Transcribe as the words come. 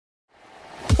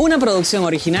Una producción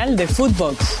original de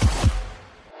Footbox.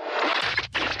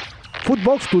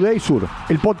 Footbox Today Sur,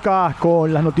 el podcast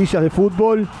con las noticias de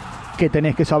fútbol que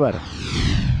tenés que saber.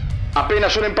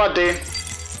 Apenas un empate.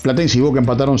 Platense y Boca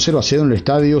empataron 0-0 en el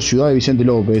estadio Ciudad de Vicente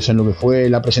López, en lo que fue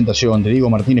la presentación de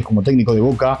Diego Martínez como técnico de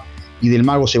Boca y del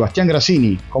mago Sebastián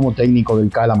Grassini como técnico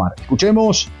del Calamar.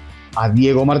 Escuchemos a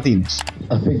Diego Martínez.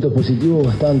 Aspectos positivos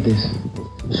bastantes,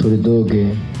 sobre todo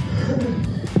que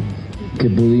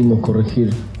pudimos corregir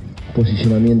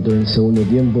posicionamiento en el segundo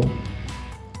tiempo.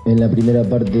 En la primera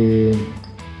parte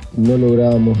no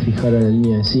lográbamos fijar a la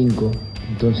línea de 5,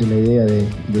 entonces la idea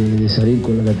de salir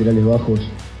con los laterales bajos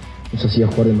nos hacía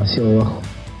jugar demasiado bajo,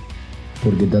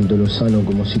 porque tanto Lozano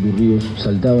como Sicurríos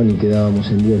saltaban y quedábamos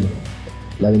en duelo.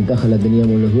 La ventaja la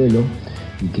teníamos en los duelos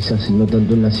y quizás no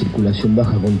tanto en la circulación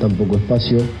baja con tan poco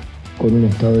espacio, con un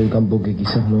estado del campo que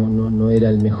quizás no era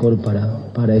el mejor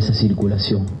para esa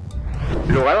circulación.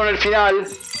 Lo ganó en el final.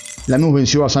 Lanús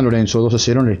venció a San Lorenzo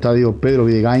 2-0 en el estadio Pedro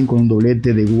Videgain con un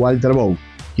doblete de Walter Bow,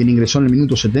 quien ingresó en el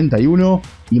minuto 71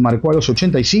 y marcó a los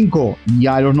 85 y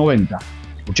a los 90.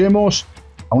 Escuchemos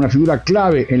a una figura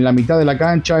clave en la mitad de la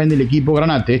cancha en el equipo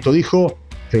granate. Esto dijo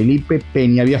Felipe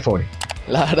Peña Viafore.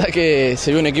 La verdad que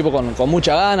se vio un equipo con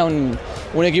mucha gana,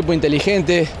 un equipo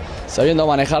inteligente, sabiendo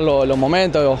manejar los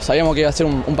momentos. Sabíamos que iba a ser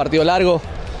un partido largo.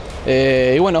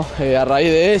 Y bueno, a raíz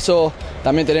de eso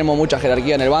también tenemos mucha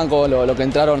jerarquía en el banco, lo que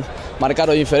entraron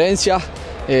marcaron diferencia.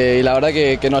 Y la verdad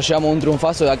que nos llevamos un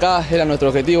triunfazo de acá, era nuestro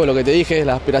objetivo, lo que te dije,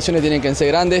 las aspiraciones tienen que ser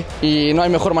grandes y no hay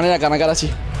mejor manera que arrancar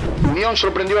así. Unión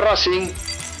sorprendió a Racing.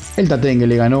 El Tatengue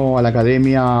le ganó a la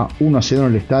Academia 1-0 en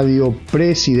el estadio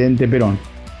Presidente Perón,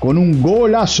 con un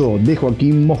golazo de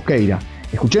Joaquín Mosqueira.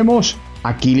 Escuchemos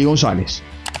a Kili González.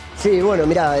 Sí, bueno,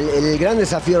 mirá, el gran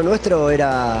desafío nuestro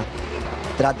era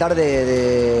tratar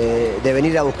de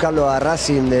venir a buscarlo a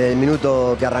Racing desde el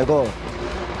minuto que arrancó.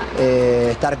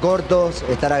 Estar cortos,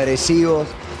 estar agresivos.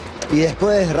 Y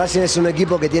después Racing es un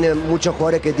equipo que tiene muchos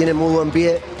jugadores que tienen muy buen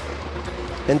pie.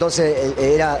 Entonces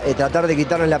era tratar de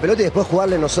quitarles la pelota y después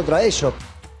jugarle nosotros a ellos.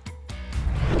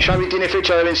 Xavi tiene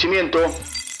fecha de vencimiento.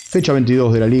 Fecha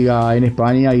 22 de la Liga en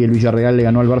España y el Villarreal le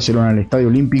ganó al Barcelona en el Estadio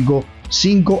Olímpico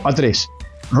 5-3.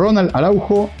 Ronald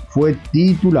Araujo fue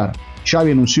titular.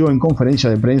 Xavi anunció en conferencia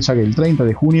de prensa que el 30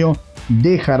 de junio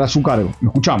dejará su cargo. Lo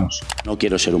escuchamos. No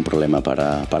quiero ser un problema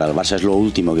para el Barça, es lo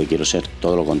último que quiero ser,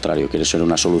 todo lo contrario, quiero ser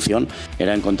una solución.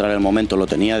 Era encontrar el momento, lo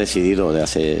tenía decidido de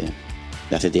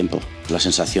hace tiempo. La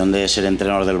sensación de ser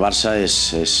entrenador del Barça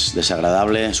es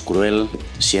desagradable, es cruel.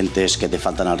 Sientes que te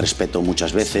faltan al respeto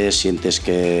muchas veces, sientes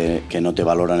que no te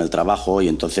valoran el trabajo y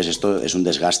entonces esto es un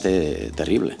desgaste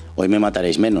terrible. Hoy me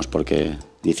mataréis menos porque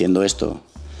diciendo esto,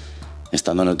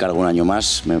 estando en el cargo un año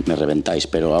más, me reventáis,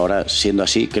 pero ahora siendo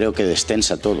así creo que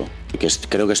destensa todo.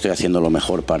 Creo que estoy haciendo lo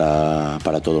mejor para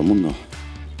todo el mundo,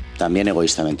 también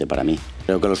egoístamente para mí.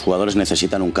 Creo que los jugadores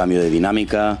necesitan un cambio de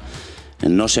dinámica,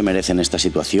 no se merecen esta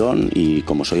situación y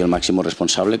como soy el máximo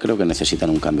responsable creo que necesitan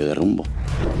un cambio de rumbo.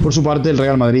 Por su parte, el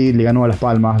Real Madrid le ganó a Las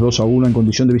Palmas 2-1 en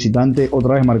condición de visitante.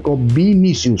 Otra vez marcó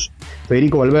Vinicius.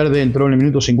 Federico Valverde entró en el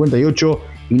minuto 58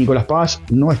 y Nicolás Paz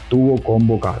no estuvo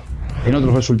convocado. En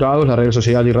otros resultados, la Real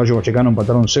Sociedad y Rayo Vallecano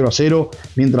empataron 0-0,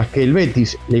 mientras que el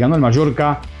Betis le ganó al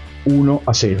Mallorca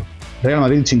 1-0. Real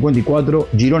Madrid 54,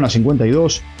 Girona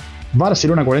 52,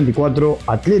 Barcelona 44,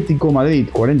 Atlético Madrid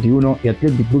 41 y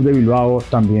Athletic Club de Bilbao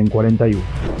también 41.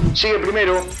 Sigue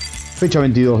primero. Fecha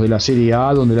 22 de la Serie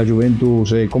A, donde la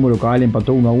Juventus como local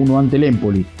empató 1-1 ante el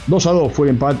Empoli. 2-2 fue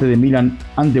el empate de Milan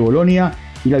ante Bolonia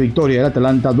y la victoria del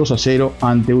Atalanta 2-0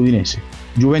 ante Udinese.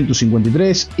 Juventus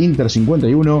 53, Inter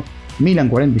 51, Milan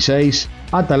 46,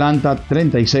 Atalanta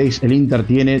 36, el Inter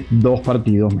tiene 2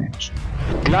 partidos menos.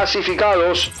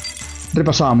 Clasificados.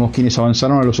 Repasamos quienes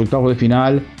avanzaron a los octavos de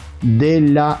final de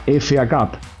la FA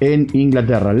Cup en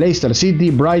Inglaterra. Leicester City,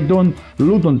 Brighton,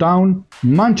 Luton Town,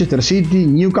 Manchester City,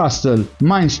 Newcastle,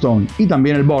 Maidstone y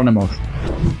también el Bournemouth.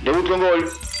 Debut con gol.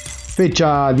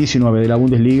 Fecha 19 de la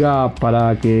Bundesliga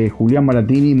para que Julián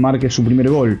Maratini marque su primer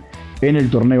gol en el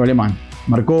torneo alemán.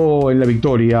 Marcó en la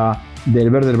victoria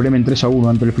del Werder Bremen 3-1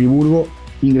 ante el Friburgo,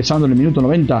 ingresando en el minuto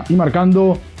 90 y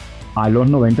marcando a los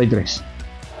 93.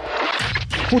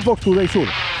 Footbox Today Sur.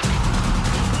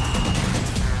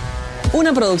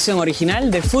 Una producción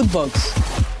original de Footbox.